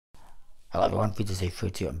Hello everyone, Peter's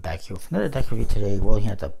A32. I'm back here with another deck review today. We're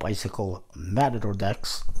looking at the Bicycle Matador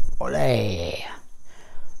decks. Ole!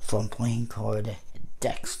 From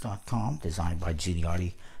playingcarddex.com, designed by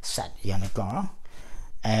Giuliani Satyanagara,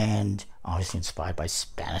 and obviously inspired by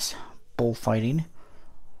Spanish bullfighting.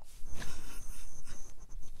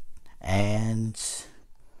 And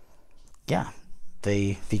yeah,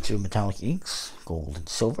 they feature metallic inks, gold and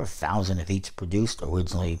silver, 1,000 of each produced,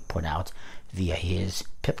 originally put out via his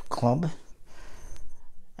Pip Club.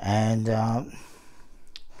 And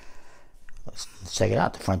let's check it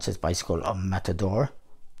out. The front says Bicycle Matador.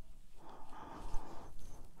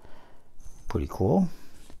 Pretty cool.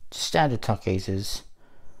 Standard tuck cases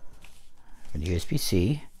from the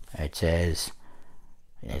USB-C. It says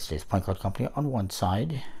United States Playing Card Company on one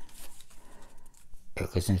side,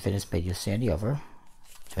 INKSTER made USA on the other.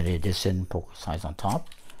 Limited edition poker size on top.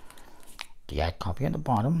 The ad copy on the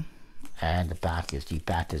bottom, and the back is the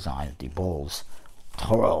back design of the Bulls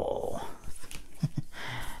Toro.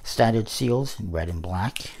 Standard seals in red and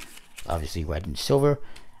black, obviously red and silver,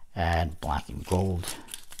 and black and gold,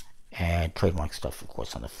 and trademark stuff, of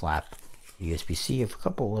course, on the flap. USB-C of a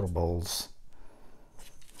couple of little bowls.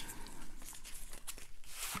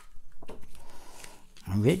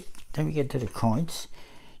 Alright, then we get to the cards.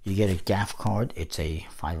 You get a gaff card. It's a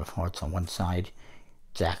 5 of hearts on one side,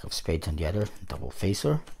 Jack of spades on the other, double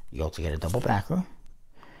facer. You also get a double backer.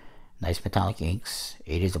 Nice metallic inks.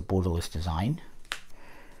 It is a borderless design.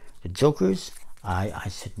 The jokers, I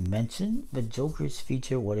should mention, the jokers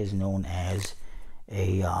feature what is known as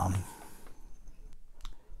a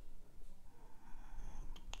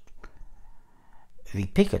the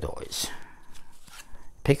picadors.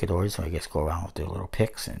 Picadors, so I guess, go around with their little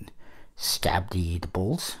picks and stab the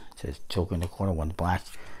bulls. It says joker in the corner, one's black,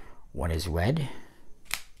 one is red.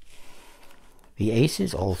 The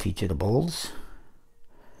aces all feature the bulls.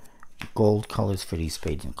 Gold colors for these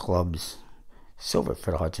spades and clubs. Silver for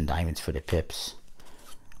the hearts and diamonds for the pips.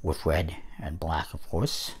 With red and black, of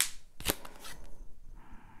course.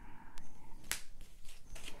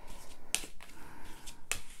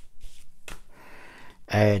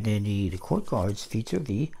 And then the court cards feature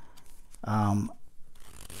the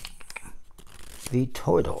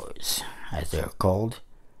toradors, as they're called.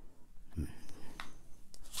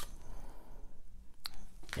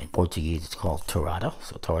 In Portuguese, it's called Torada,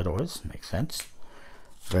 so toradors, makes sense.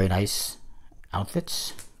 Very nice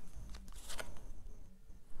outfits.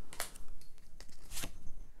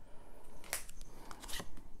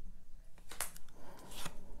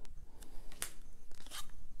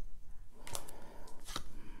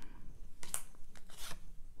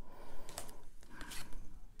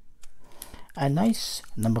 And nice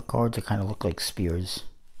number cards that kind of look like spears,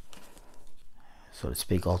 so to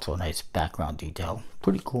speak. Also a nice background detail.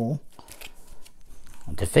 Pretty cool.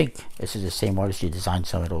 And to think this is the same artist who designed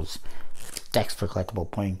some of those decks for collectible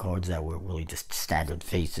playing cards that were really just standard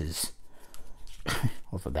faces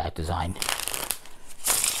with a back design.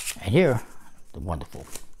 And here, the wonderful.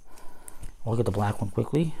 Look at the black one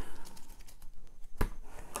quickly.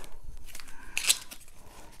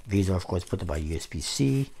 These are, of course, put by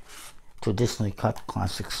USB-C. Traditionally cut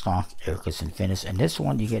classic stock INKSTER finish. And this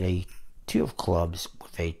one, you get a 2 of clubs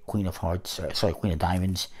with a queen of hearts, sorry, queen of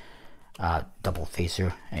diamonds, double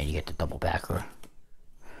facer, and you get the double backer.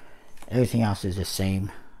 Everything else is the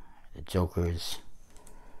same. The jokers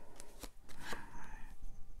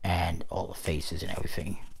and all the faces and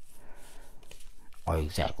everything are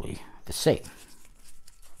exactly the same.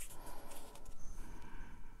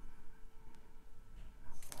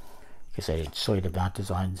 Guess I didn't show you the back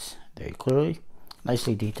designs very clearly.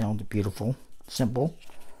 Nicely detailed, beautiful, simple.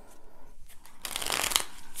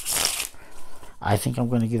 I think I'm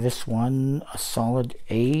going to give this one a solid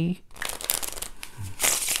A.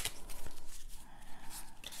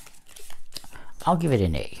 I'll give it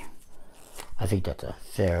an A. I think that's a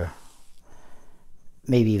fair,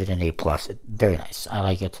 maybe even an A+. Very nice. I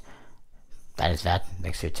like it. That is that.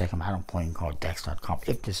 Make sure to check them out on playingcarddex.com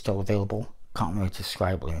if they're still available. Comment, rate,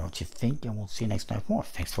 subscribe, let me know what you think, and we'll see you next time for more.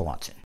 Thanks for watching.